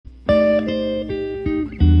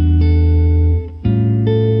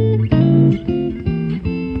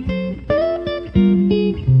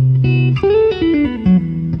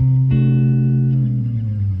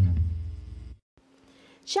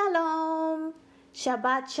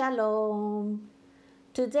Shabbat Shalom.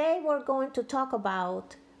 Today we're going to talk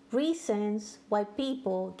about reasons why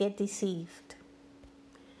people get deceived.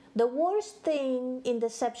 The worst thing in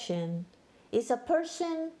deception is a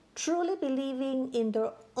person truly believing in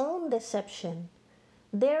their own deception,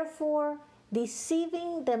 therefore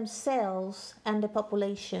deceiving themselves and the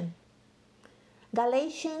population.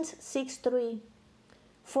 Galatians 6:3.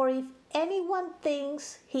 For if anyone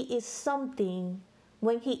thinks he is something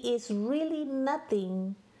when he is really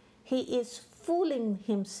nothing, he is fooling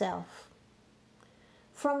himself.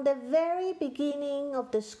 From the very beginning of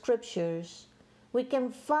the scriptures, we can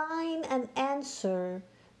find an answer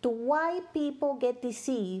to why people get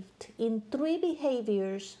deceived in three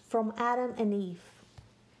behaviors from Adam and Eve.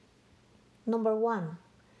 Number 1,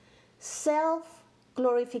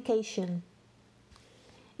 self-glorification.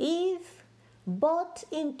 Eve bought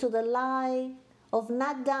into the lie of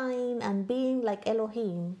not dying and being like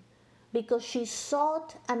Elohim because she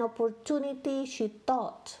sought an opportunity she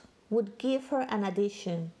thought would give her an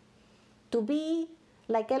addition to be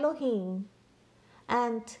like Elohim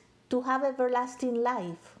and to have everlasting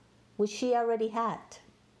life, which she already had.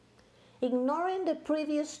 Ignoring the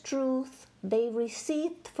previous truth they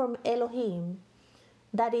received from Elohim,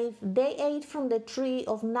 that if they ate from the tree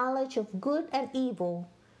of knowledge of good and evil,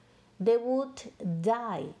 they would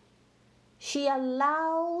die. She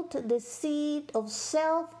allowed the seed of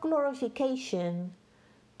self-glorification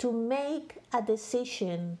to make a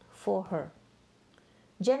decision for her.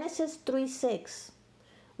 Genesis 3:6.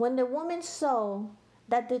 When the woman saw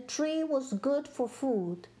that the tree was good for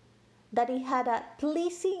food, that it had a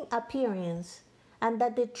pleasing appearance, and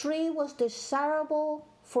that the tree was desirable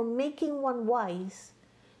for making one wise,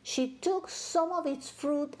 she took some of its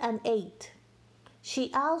fruit and ate.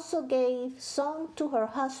 She also gave some to her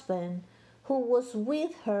husband who was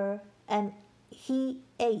with her, and he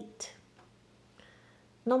ate.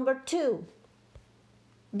 Number 2,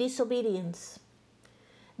 disobedience.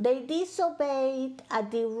 They disobeyed a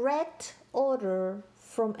direct order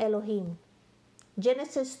from Elohim.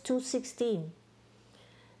 Genesis 2:16.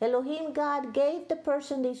 Elohim God gave the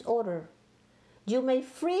person this order: you may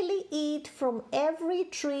freely eat from every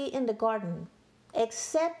tree in the garden,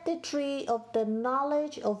 except the tree of the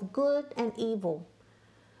knowledge of good and evil.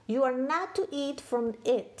 You are not to eat from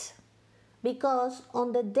it, because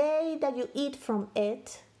on the day that you eat from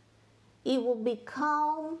it, it will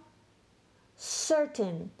become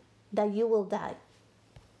certain that you will die.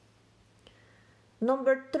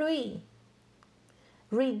 Number 3,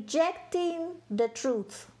 rejecting the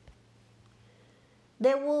truth.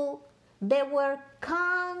 They were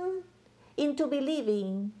conned into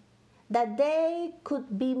believing that they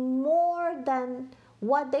could be more than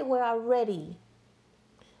what they were already.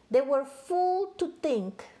 They were fooled to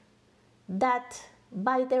think that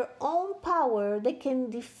by their own power they can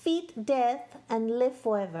defeat death and live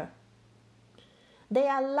forever. They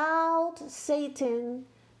allowed Satan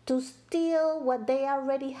to steal what they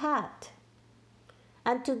already had.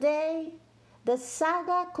 And today, the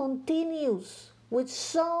saga continues with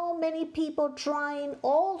so many people trying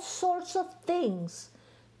all sorts of things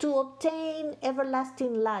to obtain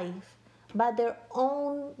everlasting life by their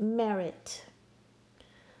own merit.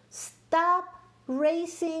 Stop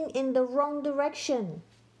racing in the wrong direction.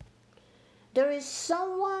 There is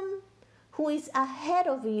someone who is ahead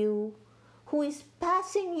of you, who is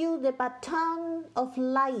passing you the baton of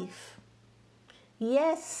life.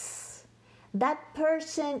 Yes, that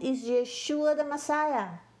person is Yeshua the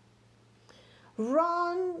Messiah.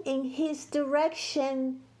 Run in his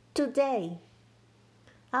direction today.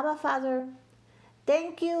 Abba Father,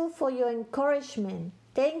 thank you for your encouragement.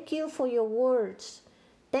 Thank you for your words.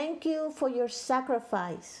 Thank you for your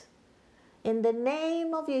sacrifice. In the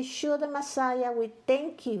name of Yeshua the Messiah, we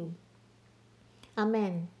thank you.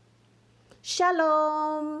 Amen.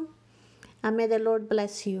 Shalom. And may the Lord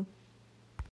bless you.